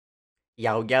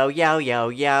Yo, yo, yo, yo,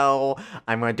 yo.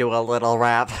 I'm gonna do a little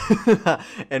rap.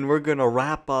 And we're gonna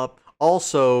wrap up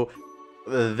also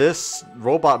this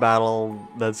robot battle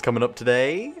that's coming up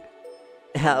today.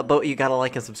 But you gotta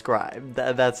like and subscribe.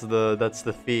 That's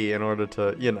the fee in order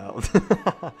to, you know.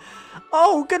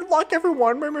 Oh, good luck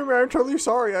everyone. I'm totally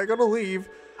sorry. I gotta leave.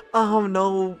 Oh,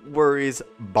 no worries.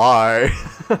 Bye.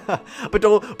 But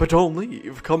don't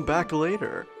leave. Come back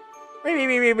later.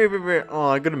 Oh,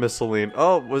 I'm gonna miss Celine.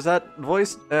 Oh, was that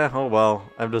voice? Oh well.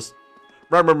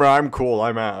 Remember, I'm cool.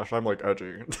 I'm Ash. I'm like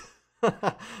edgy.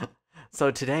 So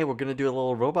today we're gonna do a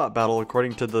little robot battle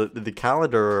according to the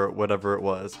calendar or whatever it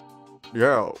was.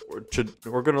 Yeah,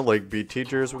 we're gonna like be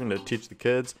teachers. We're gonna teach the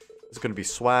kids. It's gonna be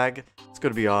swag. It's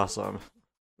gonna be awesome.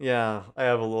 Yeah, I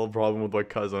have a little problem with my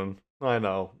cousin. I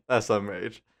know.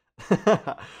 SMH.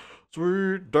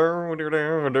 Sweet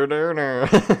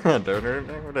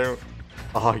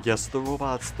Oh yes, the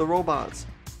robots.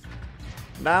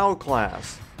 Now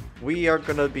class, we are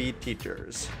gonna be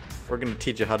teachers. We're gonna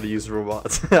teach you how to use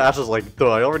robots. Ash is like,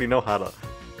 duh, I already know how to.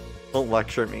 Don't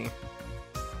lecture me.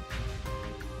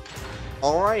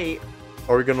 Alright.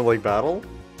 Are we gonna like battle?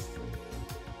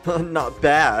 Not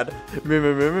bad.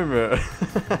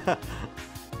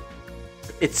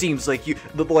 It seems like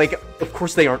of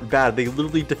course they aren't bad. They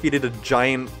literally defeated a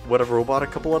giant whatever robot a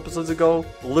couple episodes ago.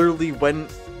 Literally went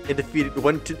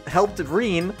to help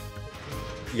Reen.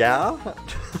 Yeah?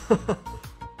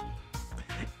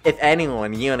 If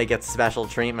anyone, Yuna gets special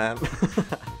treatment.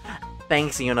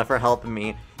 Thanks, Yuna, for helping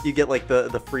me. You get like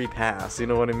the free pass, you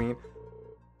know what I mean?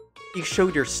 You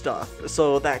showed your stuff,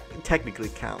 so that technically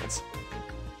counts.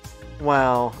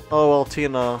 Wow. Oh well,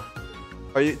 Tina.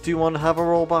 Do you want to have a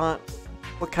robot?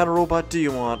 What kind of robot do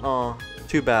you want? Oh,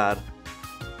 too bad.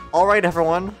 Alright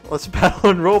everyone, let's battle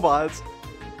in robots.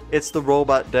 It's the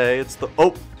robot day.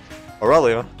 Oh,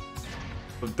 Aurelia.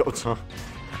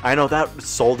 I know that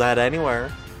sold that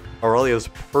anywhere. Aurelia's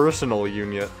personal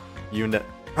unit.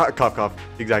 Cough cough.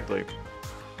 Exactly.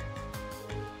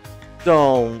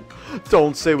 Don't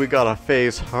say we gotta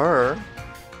face her.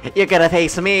 You're gonna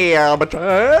face me,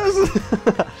 Albatross.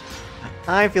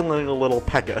 I'm feeling a little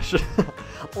peckish.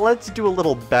 Let's do a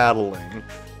little battling.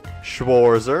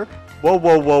 Schwarzer. Whoa,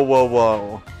 whoa, whoa, whoa,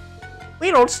 whoa. We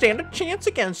don't stand a chance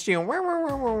against you.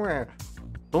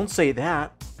 Don't say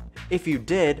that. If you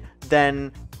did,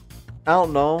 then I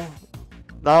don't know.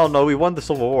 We won the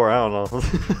Civil War. I don't know.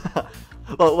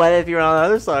 But what if you're on the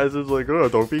other side? It's like, oh,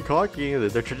 don't be cocky.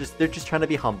 They're just trying to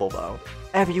be humble, though.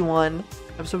 Everyone,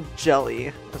 I'm so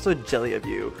jelly. I'm so jelly of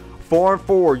you.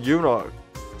 4-4, Yuna,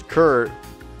 Kurt.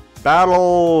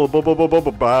 Battle!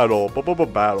 Battle.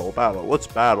 Let's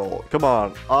battle. Come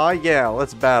on. Oh yeah,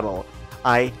 let's battle.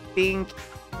 I think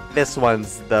this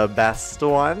one's the best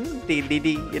one. Look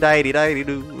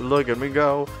at me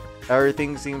go.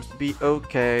 Everything seems to be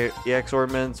okay. EX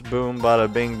ordnance, boom,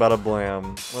 bada bing, bada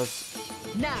blam. Let's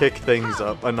kick things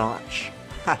up a notch.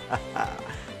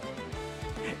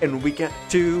 And we get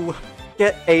to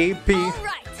get AP.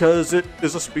 Because it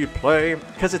is a speed play.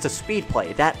 Because it's a speed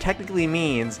play. That technically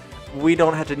means we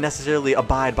don't have to necessarily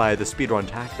abide by the speedrun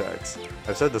tactics.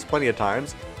 I've said this plenty of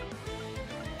times.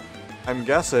 I'm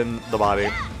guessing the body.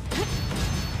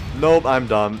 Nope, I'm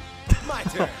done. My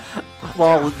turn.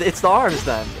 Well, it's the arms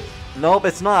then. Nope,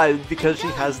 it's not, because she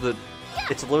has the...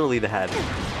 It's literally the head.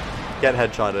 Get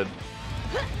headshotted.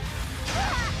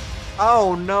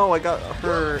 Oh no, I got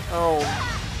hurt. Oh.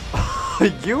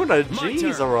 Yuna,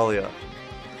 jeez, Aurelia.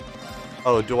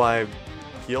 Oh, do I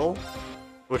heal?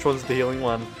 Which one's the healing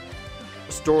one?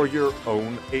 Store your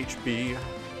own HP.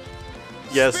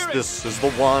 Yes, Spirit. This is the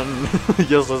one.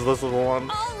 Yes, this is the one.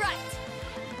 All right.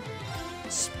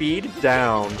 Speed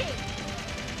down.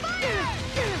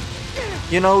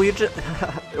 You know, you just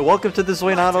welcome to the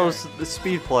Xoinatos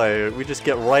speed play. We just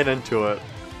get right into it.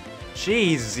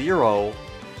 Jeez,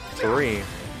 0-3.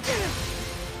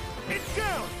 It's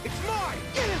down. It's mine.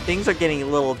 Things are getting a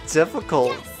little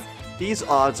difficult. These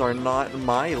odds are not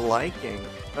my liking.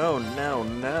 Oh no,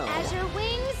 no. Azure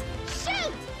wings,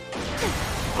 shoot!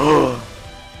 Another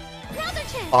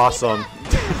chance. Awesome.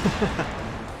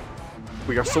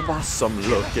 We are so awesome.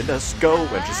 Look at us go.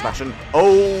 And she's smashing.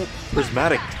 Oh,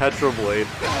 prismatic tetrablade.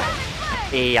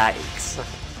 Yikes.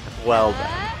 Well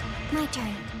then. My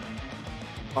turn.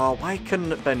 Oh, why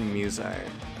couldn't it been music?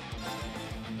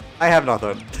 I have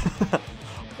nothing.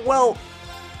 Well,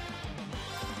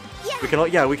 we can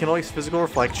always physical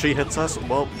reflect. She hits us.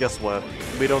 Well, guess what?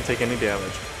 We don't take any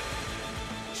damage.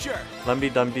 Sure.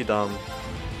 Dum-de-dum-de-dum.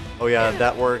 Oh yeah,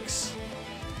 that works.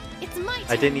 It's my turn.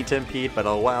 I didn't need to impede, but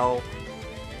oh well.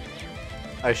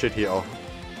 I should heal.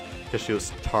 Because she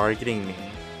was targeting me.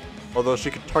 Although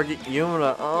she could target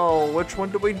Yuna. Oh, which one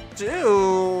do we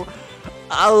do?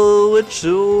 Oh, which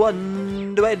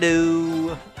one do I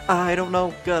do? I don't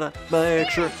know, gotta make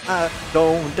sure I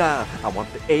don't die. I want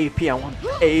the AP, I want the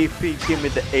AP, give me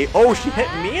the A. Oh, she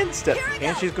hit me instead.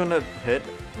 And she's gonna hit.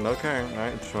 Okay,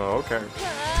 right, so okay.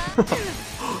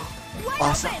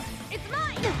 Awesome. It's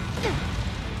mine.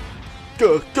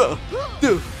 Go, go,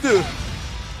 do, do.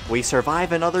 We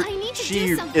survive another. I need to She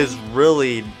do something. is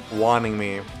really wanting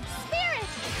me. Spirit.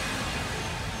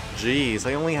 Jeez,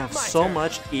 I only have My so turn.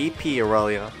 much EP,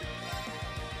 Aurelia.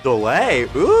 Delay.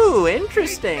 Ooh,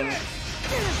 interesting.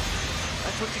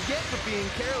 That's what you get for being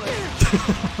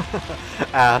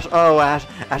careless. Ash. Oh, Ash.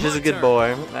 Ash is My a good turn.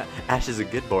 boy. Ash is a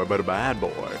good boy, but a bad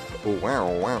boy. Oh, wow,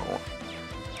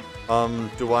 wow.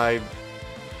 Do I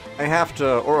have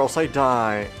to, or else I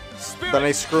die. Spirit. Then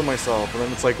I screw myself, and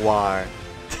then it's like, why?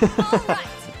 All right.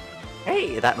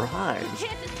 Hey, that rhymes.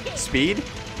 Can't escape. Speed,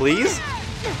 please?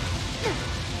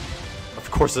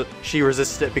 Of course, she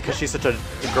resisted it because she's such a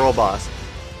girl boss.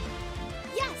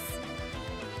 Yes.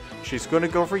 She's gonna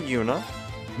go for Yuna.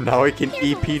 Now I can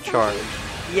Here's EP what charge.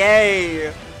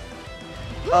 Yay!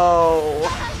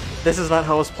 Oh, this is not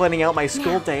how I was planning out my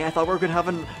school day. I thought we were gonna have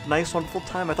a nice, wonderful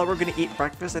time. I thought we were gonna eat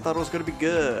breakfast. I thought it was gonna be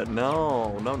good.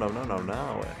 No, no, no, no, no,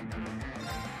 no.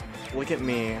 Look at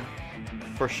me.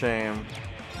 For shame.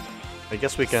 I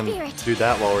guess we can Spirit. do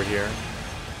that while we're here.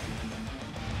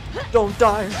 Don't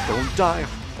die! Don't die!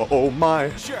 Oh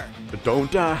my! Sure.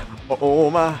 Don't die! Oh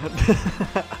my!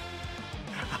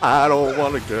 I don't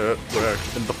want to get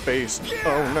wrecked in the face.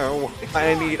 Oh no!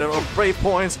 I need enough brave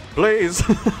points, please!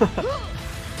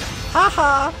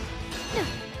 Haha!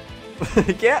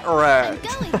 Get I'm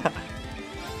wrecked! going.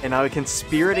 And now I can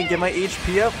spirit and get my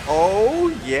HP up. Oh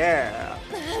yeah!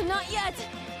 Not yet.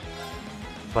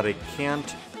 But I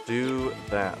can't do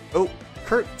that. Oh,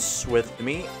 Kurt's with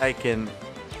me. I can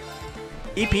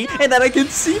EP, and then I can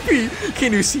CP!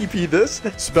 Can you CP this?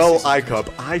 Spell ICUP.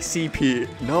 ICP.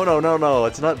 No, no, no, no.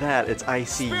 It's not that. It's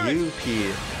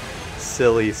ICUP.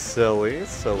 Silly, silly,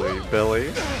 silly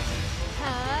Billy.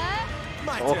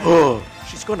 My turn. Oh,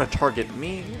 she's gonna target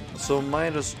me. So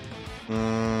might as...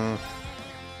 I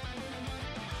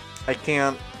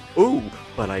can't... Ooh,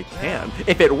 but I can.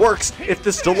 If it works, if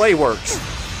this delay works.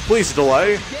 Please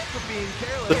delay. Get for being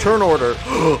careless. The turn order.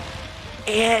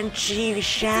 And she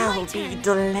shall be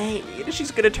delayed.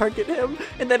 She's gonna target him,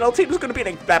 and then Altina's gonna be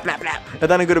like blah blah blah, and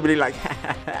then I'm gonna be like,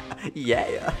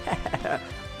 yeah.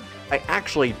 I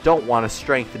actually don't want to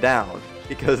strength down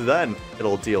because then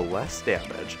it'll deal less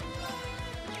damage.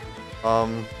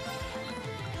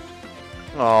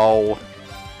 Oh,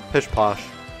 pish posh.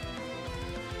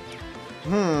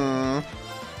 I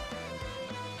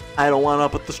don't want to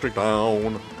put the strength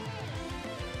down,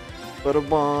 but I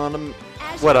want to.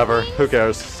 Whatever, who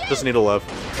cares? Just need to live.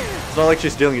 It's not like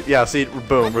she's dealing it. Yeah, see,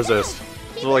 boom, resist.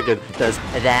 It's not like it does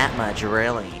that much,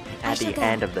 really, at the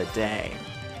end of the day.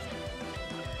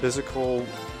 Physical.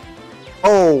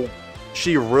 Oh,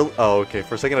 she really. Oh, okay.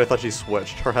 For a second, I thought she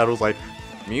switched. Her head was like,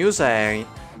 music.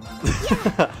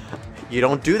 You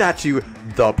don't do that to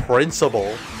the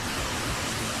principal.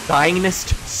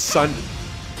 Dynast Sun.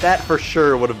 That for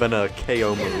sure would have been a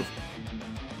KO move.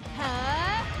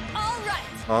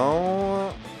 All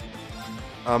right.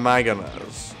 Oh, my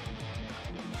goodness.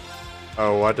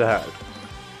 Oh, what the heck?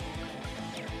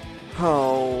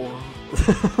 Oh.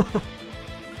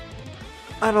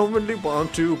 I don't really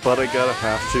want to, but I gotta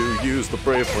have to use the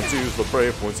brave ones, use the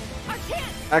brave ones.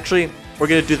 Actually, we're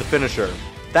gonna do the finisher.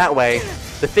 That way,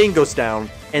 the thing goes down,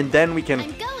 and then we can...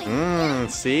 I'm going.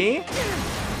 See?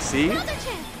 See? Another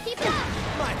chance. Keep it up.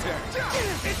 My turn.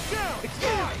 It's down. It's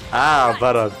mine. Ah,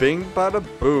 bada bing, bada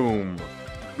boom.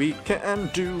 We can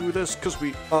do this because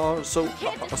we are so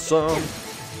awesome.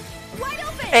 Wide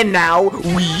open. And now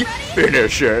we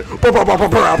finish it. Bow, bow, bow, bow,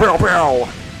 bow, bow, bow.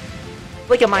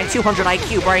 Look at my 200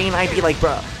 IQ brain. I'd be like,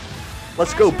 bruh.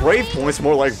 Let's go brave points,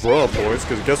 more like bruh points,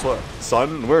 because guess what,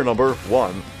 son? We're number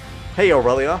 1. Hey,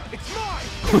 Aurelia. It's mine.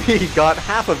 We got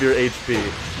half of your HP.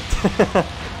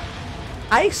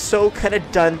 I so could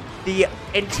have done the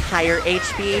entire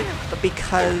HP, but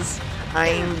because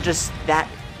I'm just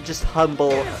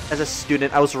humble as a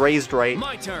student, I was raised right.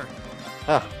 My turn.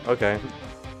 Ah, okay.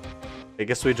 I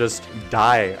guess we just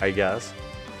die, I guess.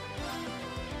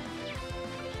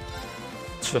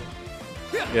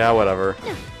 Yeah, whatever.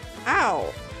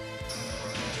 Ow!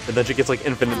 And then she gets like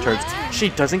infinite turns. She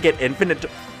doesn't get infinite.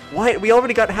 What? We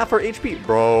already got half our HP,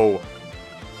 bro.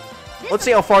 Let's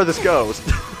see how far this goes.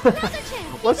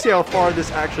 Let's see how far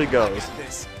this actually goes.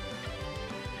 This.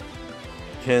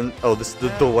 Oh, this is the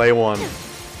delay one.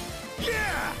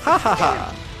 Yeah. Ha ha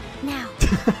ha. Now.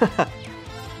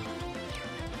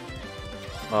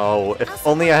 Oh, if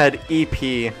only I had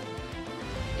EP.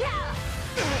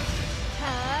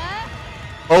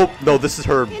 Oh, no, this is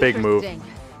her big move.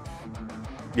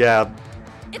 Yeah.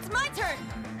 It's my turn.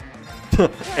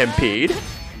 Impede.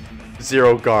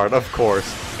 Zero guard, of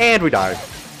course. And we died.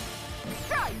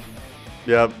 Strike.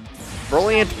 Yep.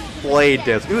 Brilliant blade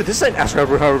dance. Ooh, this is an Astro.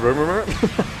 You're it.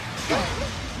 Go.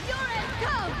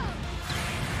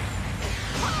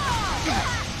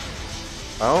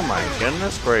 Oh my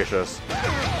goodness gracious.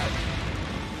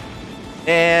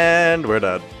 And we're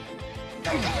dead.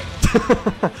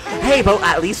 Hey, but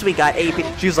at least we got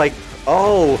AP. She's like,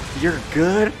 oh, you're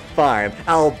good? Fine.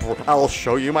 I'll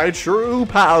show you my true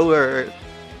power.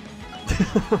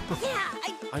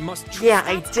 I must. Yeah,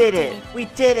 I did it. We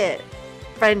did it.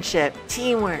 Friendship,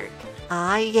 teamwork.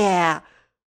 Ah, yeah.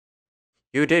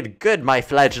 You did good, my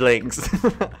fledglings.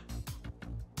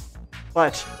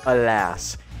 But,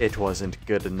 alas, it wasn't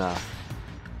good enough.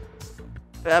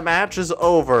 The match is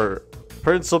over.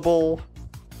 Principal,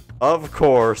 of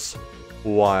course,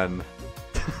 won.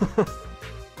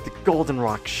 The Golden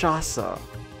Rakshasa.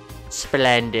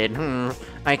 Splendid.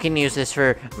 I can use this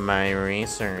for my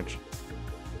research.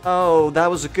 Oh, that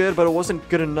was good, but it wasn't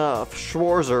good enough.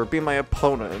 Schwarzer, be my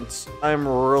opponent. I'm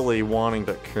really wanting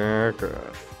to kick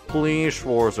it. Please,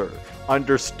 Schwarzer.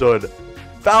 Understood.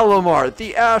 Valimar,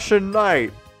 the Ashen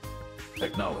Knight.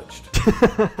 Acknowledged.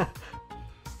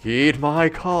 Heed my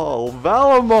call,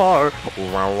 Valimar.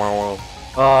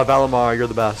 Valimar, you're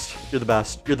the best. You're the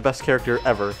best. You're the best character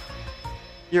ever.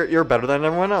 You're better than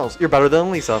everyone else. You're better than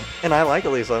Lisa, and I like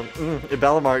Lisa.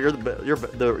 Valimar, you're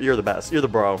the best. You're the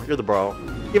bro. You're the bro.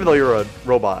 Even though you're a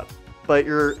robot, but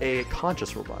you're a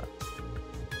conscious robot.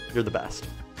 You're the best.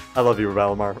 I love you,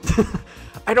 Valimar.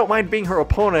 I don't mind being her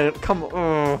opponent. Come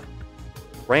on,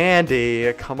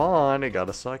 Randy. Come on, you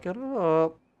gotta suck it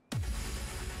up.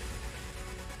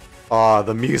 Ah,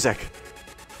 the music.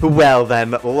 Well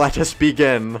then, let us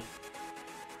begin.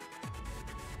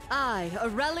 I,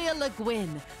 Aurelia Le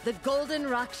Guin, the Golden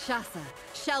Rakshasa,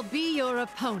 shall be your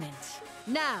opponent.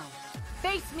 Now,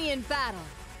 face me in battle.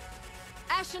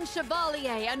 Ashen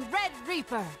Chevalier and Red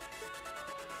Reaper.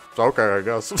 Okay, I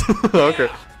guess. Okay.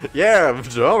 Yeah,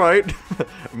 alright.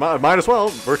 Might as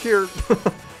well. We're here.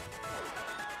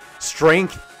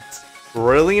 Strength.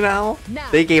 Really now?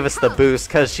 They gave us the boost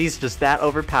because she's just that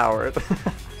overpowered.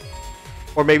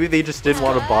 Or maybe they just didn't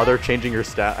want to bother changing her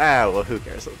stat. Ah, well, who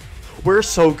cares? We're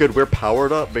so good, we're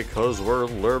powered up because we're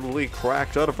literally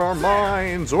cracked out of our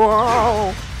minds.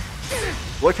 Wow!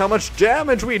 Look how much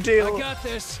damage we deal! I got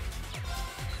this.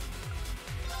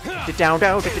 Down,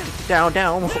 down, down,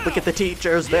 down. Look at the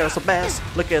teachers, they're the best.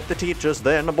 Look at the teachers,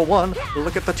 they're number one.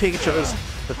 Look at the teachers,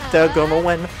 they're gonna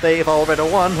win. They've already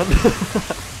won.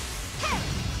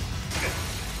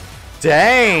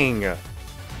 Dang!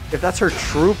 If that's her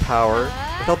true power,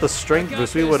 without the strength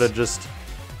boost, we would have just...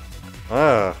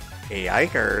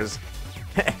 Yikers.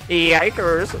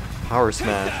 Yikers. Power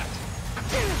smash.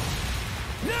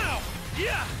 Now.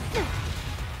 Yeah.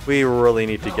 We really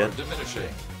need to Power get... diminishing.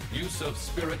 Use of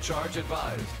spirit charge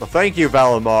advised. Well, thank you,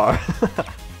 Valimar.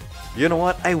 You know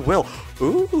what? I will.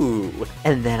 Ooh.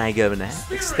 And then I go next.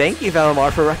 Thank you,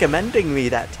 Valimar, for recommending me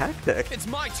that tactic. It's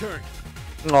my turn.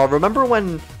 Oh, remember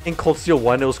when in Cold Steel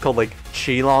 1 it was called like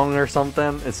Qilong or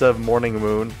something instead of Morning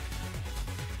Moon?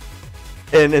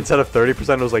 And instead of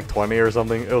 30% it was like 20 or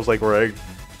something. It was like rigged.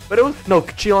 But it was, no,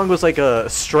 Qilong was like a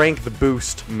strength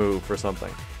boost move or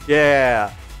something.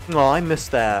 Yeah. Oh, I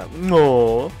missed that.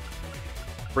 Oh.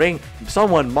 Bring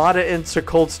someone mod it into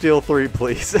Cold Steel 3,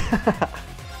 please.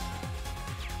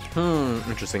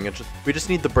 Interesting. We just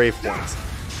need the brave points.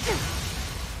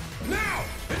 Now.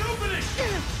 An opening.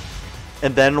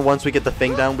 And then once we get the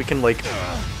thing down, we can like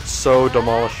so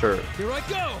demolish her Here I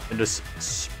go. and just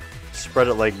spread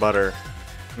it like butter.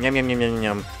 Yum yum yum yum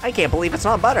yum. I can't believe it's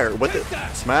not butter. What the?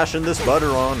 Smashing this butter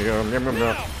on you. Yum, yum,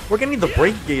 yum. We're gonna need the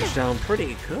break gauge down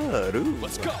pretty good. Ooh.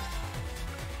 Let's go.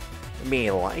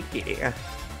 Me like it.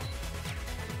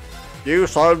 You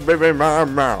said baby my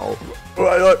mouth.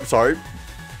 Sorry.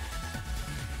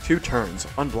 2 turns.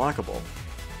 Unblockable.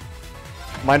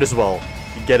 Might as well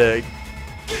get a...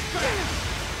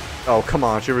 Oh, come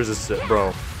on. She resisted it,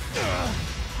 bro.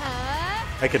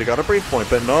 I could've got a brief point,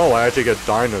 but no, I had to get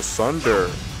Dinosunder.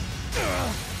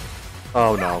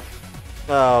 Oh, no.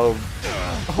 Oh.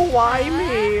 Why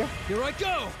me? Here I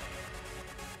go.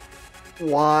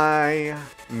 Why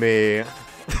me?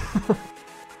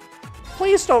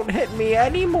 Please don't hit me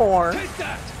anymore. Take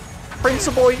that.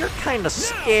 Principal, you're kinda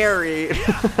scary.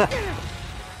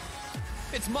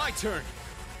 It's my turn.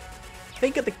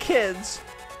 Think of the kids.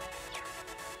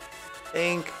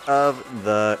 Think of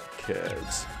the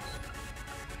kids.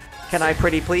 Can I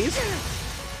pretty please?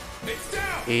 It's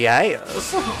down.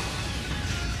 Yes.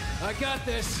 I got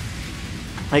this.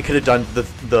 I could have done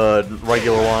the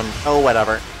regular one. Oh,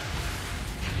 whatever.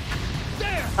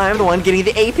 There. I'm the one getting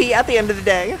the AP at the end of the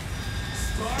day.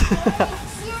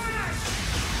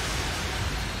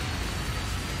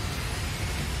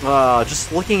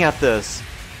 Just looking at this,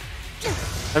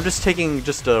 I'm just taking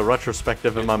just a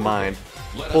retrospective in my mind.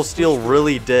 Full Steel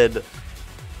really did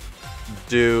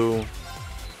do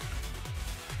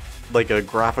like a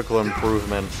graphical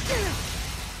improvement.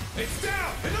 It's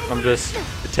down. I'm just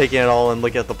taking it all and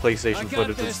looking at the PlayStation I got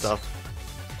footage and this. stuff.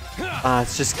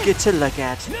 It's just good to look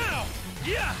at. Now.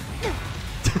 Yeah.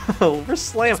 We're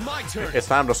slam. It's my turn. It's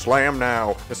time to slam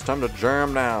now. It's time to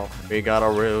jam now. We got a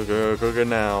real good cooking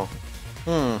now.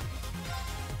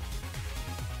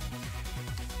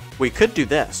 We could do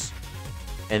this.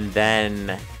 And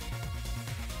then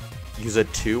use a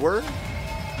tour?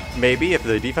 Maybe if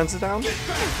the defense is down?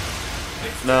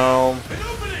 No.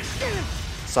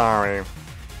 Sorry.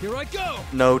 Here I go.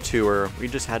 No tour. We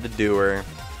just had to do her.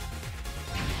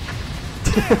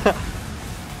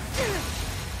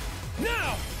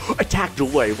 Now. Attack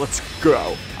delay. Let's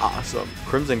go. Awesome.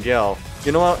 Crimson Gale.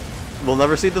 You know what? We'll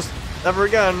never see this ever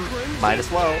again. Might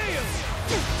as well.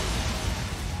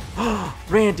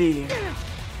 Randy.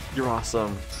 You're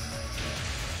awesome.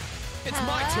 It's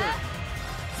my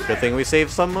turn. Good thing we saved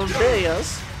some of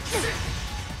Deus.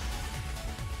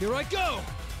 Here I go.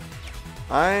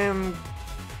 I'm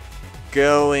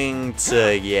going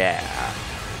to, yeah.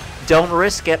 Don't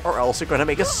risk it or else you're going to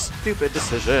make a stupid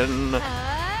decision.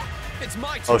 It's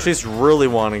my turn. Oh, she's really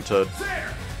wanting to.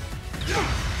 There.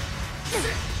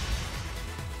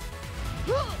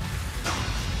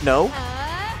 No.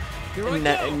 Here I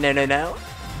No, go. no, no, no.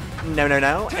 No, no,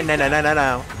 no. No, no, no, no,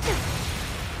 no.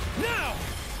 Now.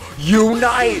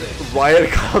 Unite!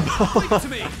 Riot combo. To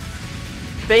me.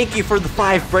 Thank you for the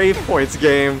 5 brave points,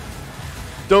 game.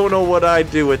 Don't know what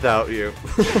I'd do without you.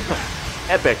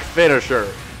 Epic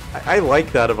finisher. I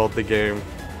like that about the game.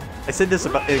 I said this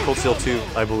about in Cold Steel 2,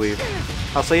 I believe.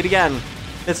 I'll say it again.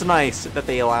 It's nice that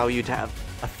they allow you to have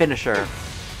a finisher.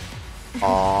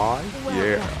 Aw,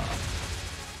 yeah.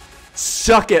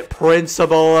 Suck it,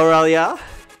 Principal Aurelia.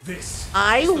 This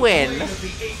I win. blade of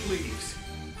the 8 leaves.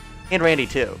 And Randy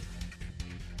too.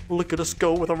 Look at us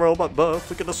go with a robot buff.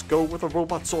 Look at us go with a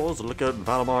robot swords. Look at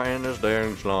Valimar and his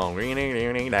dance long.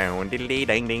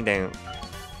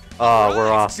 Oh,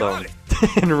 we're awesome.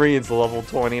 And Reed's level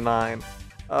 29.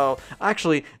 Oh,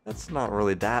 actually, that's not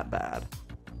really that bad.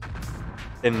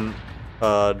 In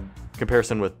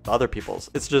comparison with other people's.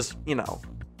 It's just, you know,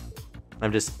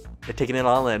 I'm just taking it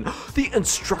all in. The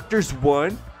instructors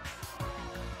won?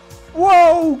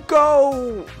 Whoa,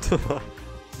 go!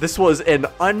 This was an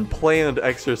unplanned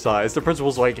exercise. The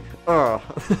principal's like,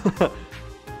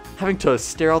 having to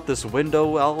stare out this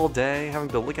window all day, having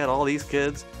to look at all these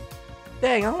kids.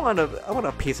 Dang, I want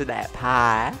a piece of that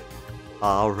pie.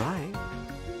 All right.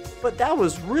 But that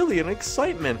was really an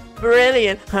excitement.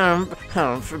 Brilliant.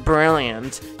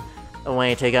 Brilliant.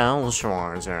 Way to go,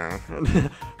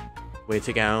 Schwarzer. Way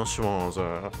to go,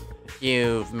 Schwarzer.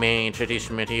 You've made Chitty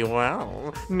Schmitty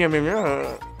well.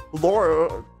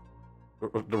 Laura.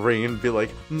 Rain be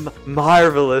like,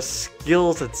 marvelous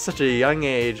skills at such a young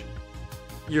age.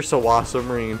 You're so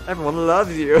awesome, Rain. Everyone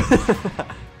loves you.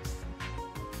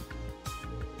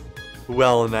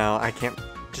 Well, now I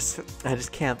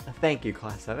just can't. Thank you,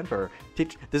 Class 7, for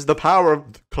teach. This is the power of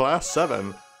Class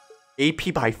 7.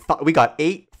 AP by 5. We got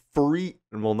 8 free.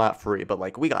 Well, not free, but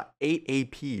like we got 8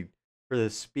 AP for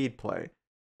this speed play.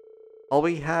 All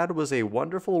we had was a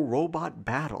wonderful robot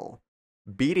battle.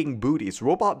 Beating booties.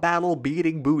 Robot battle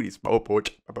beating booties. Baba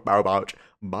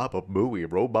booey.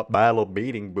 Robot battle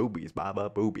beating boobies. Baba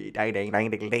booby. Dang dang dang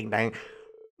dang dang dang.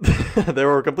 They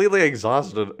were completely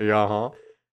exhausted. Yeah.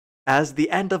 As the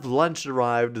end of lunch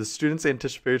arrived, the students'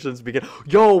 anticipations began.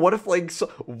 Yo, what if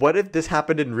what if this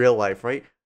happened in real life, right?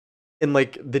 In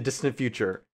like the distant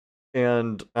future.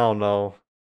 And I don't know.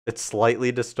 It's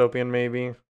slightly dystopian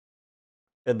maybe.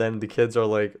 And then the kids are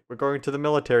like, we're going to the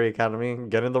military academy,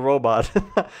 getting the robot.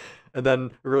 And then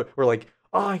we're like,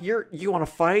 you want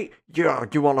to fight? Yeah,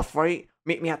 you want to fight?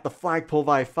 Meet me at the flagpole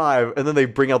by 5. And then they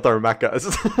bring out their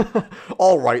mechas.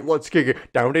 All right, let's kick it.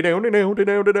 Down, down, down, down, down,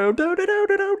 down, down, down,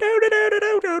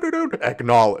 down, down, down.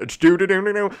 Acknowledge. Okay.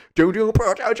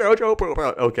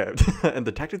 And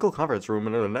the technical conference room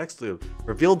in the next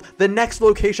revealed the next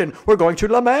location. We're going to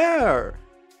La Mer.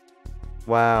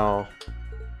 Wow.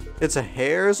 It's a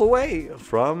hair's away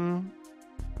from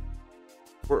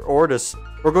Ordis.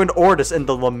 We're going to Ordis in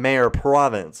the La Mer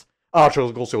province. Ah,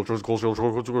 chose gold seal, chose gold seal, chose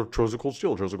gold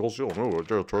seal, chose gold seal. Oh,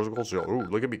 chose gold seal. Ooh,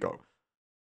 look at me go.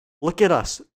 Look at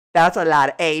us. That's a lot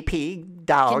of AP,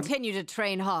 dog. Continue to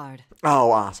train hard.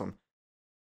 Oh, awesome.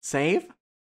 Save?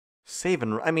 Save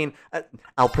and... I mean,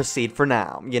 I'll proceed for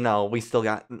now. You know, we still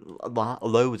got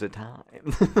loads of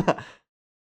time.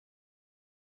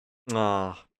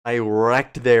 I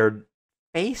wrecked their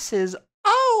faces.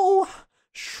 Oh!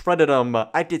 Shredded them.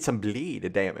 I did some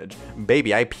bleed damage.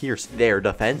 Baby, I pierced their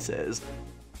defenses.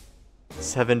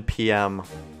 7 p.m.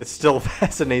 It still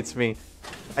fascinates me.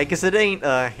 I guess it ain't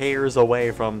hairs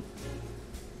away from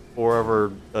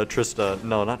wherever Trista.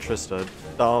 No, not Trista.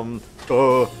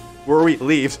 Where are we?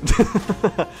 Leaves.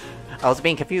 I was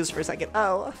being confused for a second.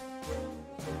 Oh.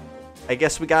 I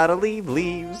guess we gotta leave.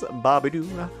 Leaves.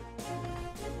 Babadoo.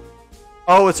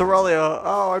 Oh, it's Aurelia.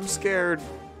 Oh, I'm scared.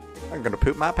 I'm gonna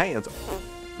poop my pants.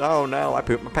 Oh no, I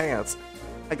pooped my pants.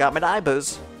 I got my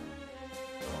diapers.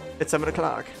 It's 7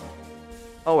 o'clock.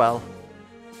 Oh well.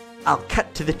 I'll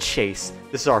cut to the chase.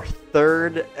 This is our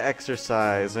 3rd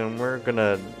exercise, and we're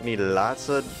gonna need lots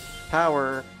of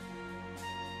power.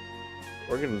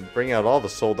 We're gonna bring out all the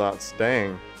soldats.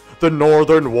 Dang. The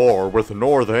Northern War with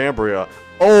Northumbria.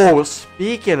 Oh,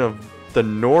 speaking of the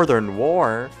Northern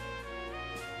War.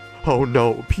 Oh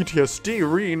no,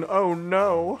 PTSD, Reen. Oh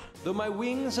no. Though my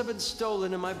wings have been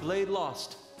stolen and my blade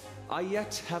lost, I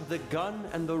yet have the gun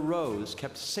and the rose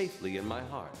kept safely in my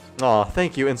heart. Aw,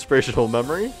 thank you, inspirational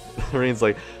memory. Reen's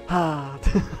like,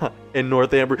 in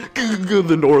Northumbria,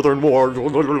 the Northern War.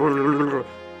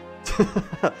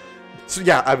 So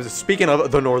yeah, I was speaking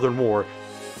of the Northern War.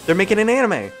 They're making an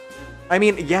anime. I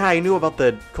mean, yeah, I knew about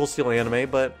the Cold Steel anime,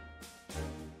 but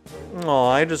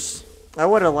I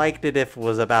would have liked it if it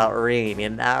was about Reen, you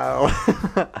know?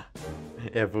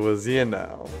 If it was, you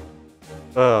know.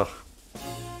 Ugh.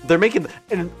 They're making,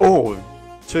 and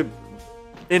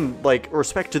in like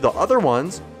respect to the other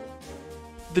ones,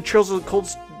 the Trails of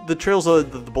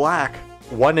the Black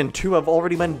 1 and 2 have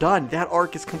already been done. That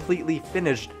arc is completely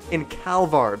finished in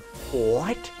Calvard.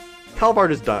 What?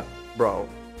 Calvard is done, bro.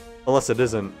 Unless it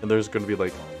isn't, and there's gonna be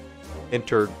like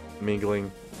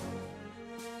intermingling.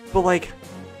 But like,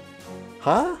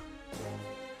 huh?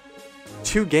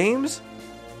 2 games?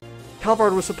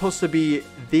 Calvard was supposed to be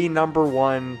the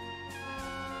 #1,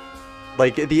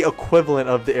 like the equivalent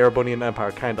of the Erebonian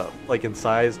Empire, kind of, like in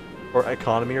size or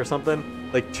economy or something.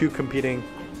 Like 2 competing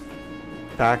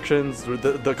factions, or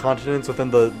the continents within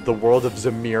the world of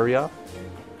Zemuria.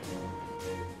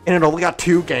 And it only got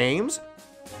 2 games?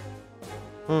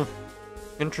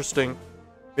 Interesting.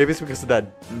 Maybe it's because of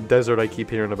that desert I keep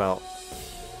hearing about.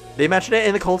 They mentioned it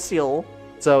in the Cold Steel,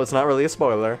 so it's not really a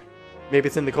spoiler. Maybe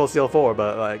it's in the Cold Steel 4,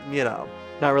 but like, you know,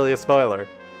 not really a spoiler.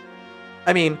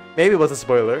 I mean, maybe it was a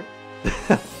spoiler.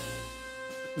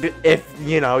 If,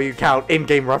 you know, you count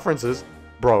in-game references,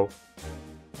 bro.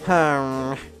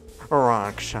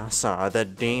 Rakshasa, a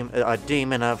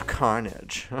demon of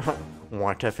carnage.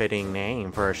 What a fitting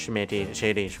name for a shitty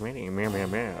schmitty. Meow meow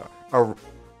meow.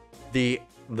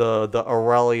 The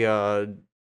Aurelia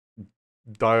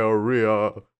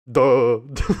diarrhea. Duh.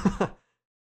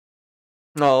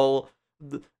 No.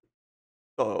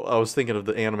 I was thinking of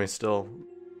the anime still.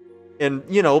 And,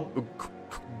 you know,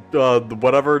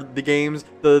 whatever the games,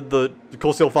 the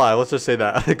Cold Steel 5, let's just say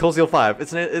that. Cold Steel 5,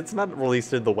 it's not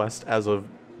released in the West as of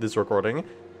this recording.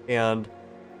 And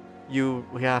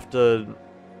we have to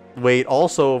wait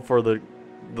also for the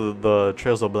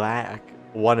Trails of Black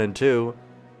 1 and 2.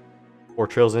 Or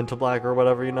Trails into Black or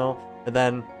whatever, you know? And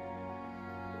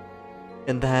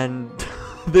then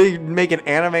they make an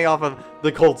anime off of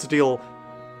the Cold Steel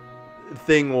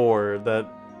thing war that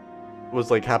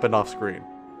was like happened off screen.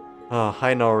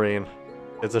 I know, Reen.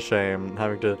 It's a shame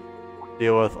having to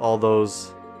deal with all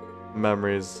those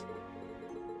memories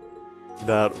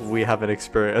that we haven't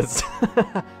experienced.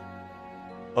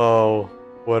 Oh,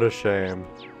 what a shame.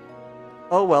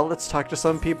 Oh well, let's talk to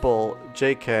some people.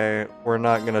 JK, we're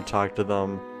not gonna talk to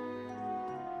them.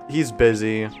 He's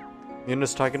busy. You're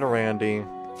just talking to Randy.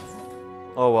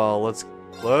 Oh well, let's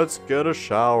get a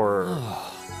shower.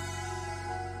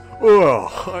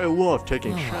 Ugh, I love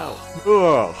taking showers.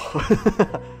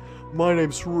 Ugh. My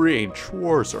name's Reen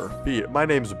Schwarzer. My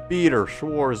name's Peter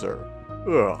Schwarzer.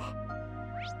 Ugh.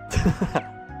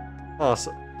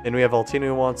 Awesome. And we have Altina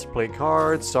who wants to play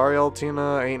cards. Sorry,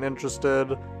 Altina, ain't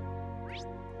interested.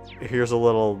 Here's a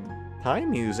little hi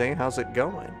musing. How's it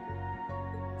going?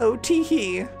 Oh,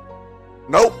 teehee.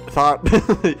 Nope, thought.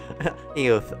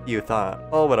 you thought.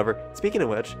 Oh, whatever. Speaking of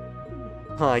which,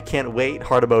 I can't wait.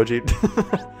 Heart emoji.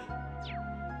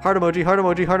 Heart emoji, heart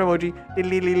emoji, heart emoji.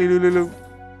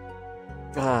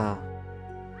 Ah.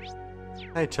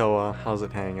 Hi, Toa. How's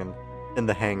it hanging? In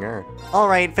the hangar.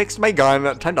 Alright, fixed my gun.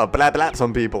 Time to blap blap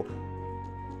some people.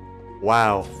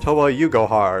 Wow. Toa, you go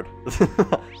hard.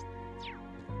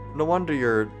 No wonder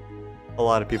you're a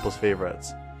lot of people's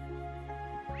favorites.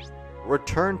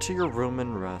 Return to your room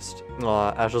and rest.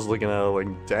 Aw, Ash is looking at it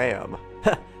like, damn.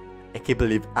 I can't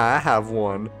believe I have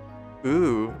one.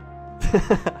 Ooh.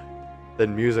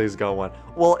 Then music's going.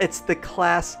 Well, it's the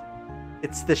class.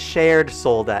 It's the shared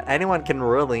soul that anyone can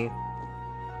really.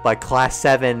 But class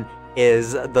 7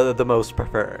 is the most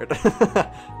preferred.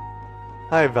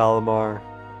 Hi, Valimar.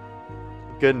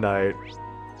 Good night.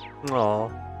 Aw.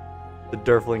 The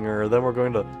Durflinger. Then we're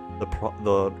going to the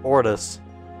Ortis.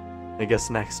 I guess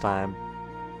next time.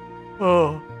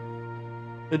 Oh.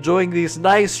 Enjoying these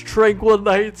nice, tranquil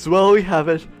nights while we have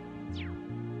it.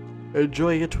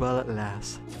 Enjoying it while it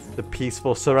lasts. The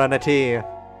peaceful serenity.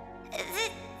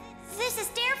 This is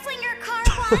Dareflinger Car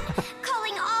 1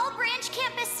 calling all branch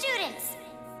campus students.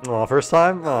 Oh, first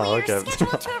time? Oh, We're okay.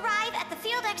 scheduled to arrive at the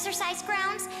field exercise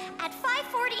grounds at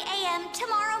 5:40 a.m.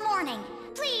 tomorrow morning.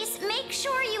 Please make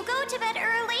sure you go to bed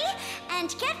early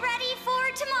and get ready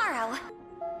for tomorrow.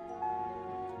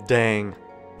 Dang.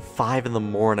 5 in the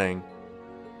morning.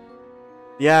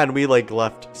 Yeah, and we like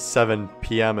left 7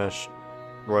 p.m.-ish,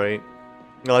 right?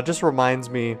 No, it just reminds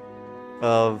me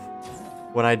of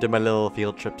when I did my little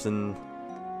field trips in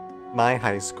my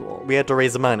high school. We had to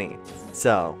raise money,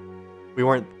 so we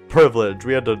weren't privileged.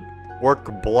 We had to work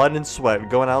blood and sweat,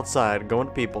 going outside, going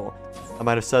to people. I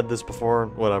might have said this before,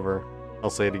 whatever.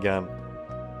 I'll say it again.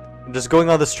 Just going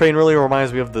on this train really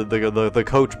reminds me of the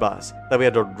coach bus that we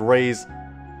had to raise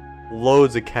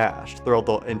loads of cash throughout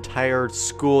the entire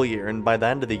school year, and by the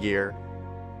end of the year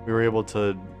we were able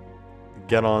to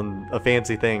get on a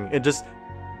fancy thing, and just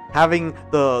having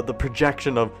the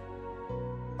projection of,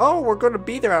 oh, we're going to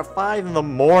be there at 5 in the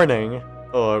morning.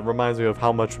 Oh, it reminds me of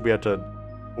how much we had to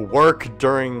work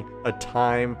during a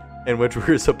time in which we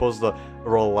were supposed to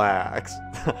relax.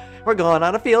 We're going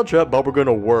on a field trip, but we're going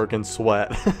to work and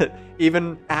sweat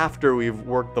even after we've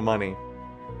worked the money.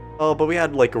 Oh, but we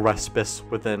had like respite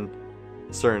within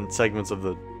certain segments of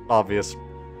the obvious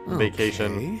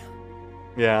vacation.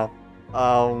 Yeah.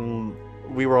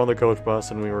 We were on the coach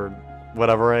bus and we were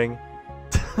whatevering.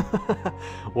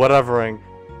 Whatevering.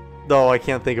 No, I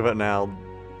can't think of it now.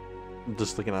 I'm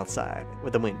just looking outside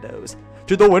with the windows.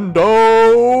 To the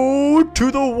window!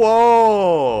 To the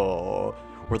wall!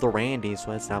 Where the Randy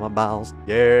sweats down my balls.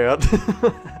 Yeah.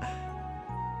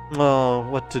 Oh,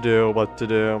 what to do, what to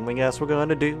do. I guess we're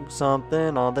gonna do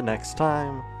something on the next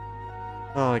time.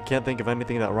 Oh, I can't think of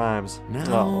anything that rhymes. No.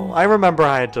 Oh, I remember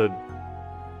I had to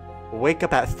wake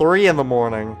up at 3 in the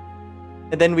morning.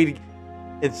 And then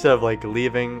instead of like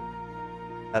leaving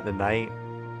at the night,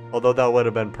 although that would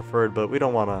have been preferred, but we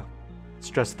don't want to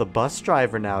stress the bus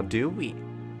driver now, do we?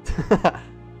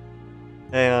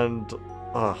 And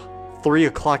 3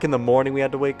 o'clock in the morning we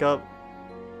had to wake up.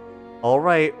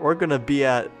 Alright, we're gonna be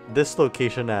at this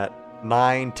location at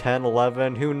 9, 10,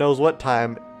 11, who knows what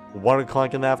time, 1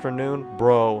 o'clock in the afternoon?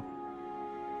 Bro,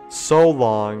 so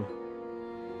long.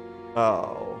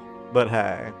 Oh, but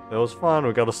hey, it was fun,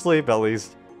 we got to sleep at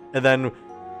least. And then,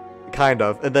 kind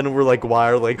of, and then we're like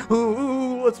wired, like,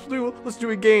 ooh, let's do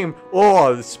a game.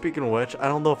 Oh, speaking of which, I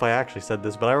don't know if I actually said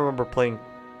this, but I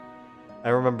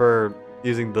remember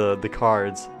using the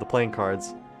cards, the playing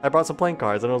cards. I brought some playing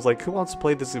cards, and I was like, who wants to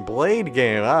play this Blade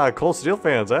game? Ah, Cold Steel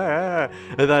fans, ah.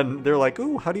 And then they're like,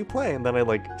 ooh, how do you play? And then I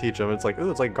like teach them. It's like, ooh,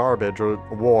 it's like garbage or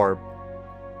war.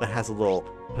 That has a little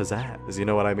pizzazz, you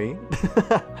know what I mean?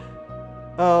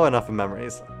 Oh, enough of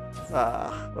memories.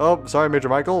 Oh, sorry, Major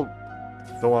Michael.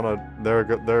 Don't wanna, there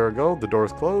we go, the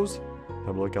door's closed.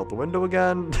 Time to look out the window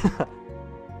again.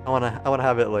 I wanna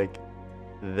have it like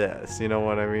this, you know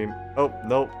what I mean? Oh,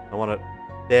 nope,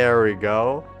 there we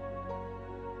go.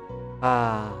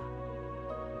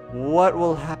 What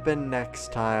will happen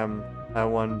next time, I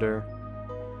wonder?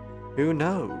 Who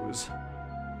knows?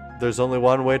 There's only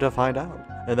one way to find out,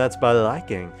 and that's by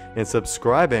liking and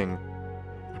subscribing.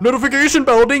 Notification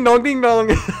bell, ding dong, ding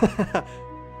dong!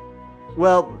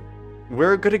 Well,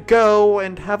 we're gonna go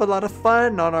and have a lot of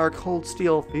fun on our Cold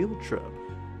Steel field trip.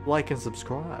 Like and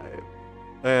subscribe.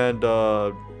 And,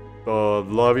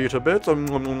 love you to bits. And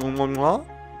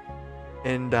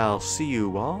I'll see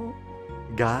you all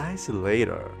guys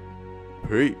later.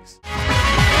 Peace.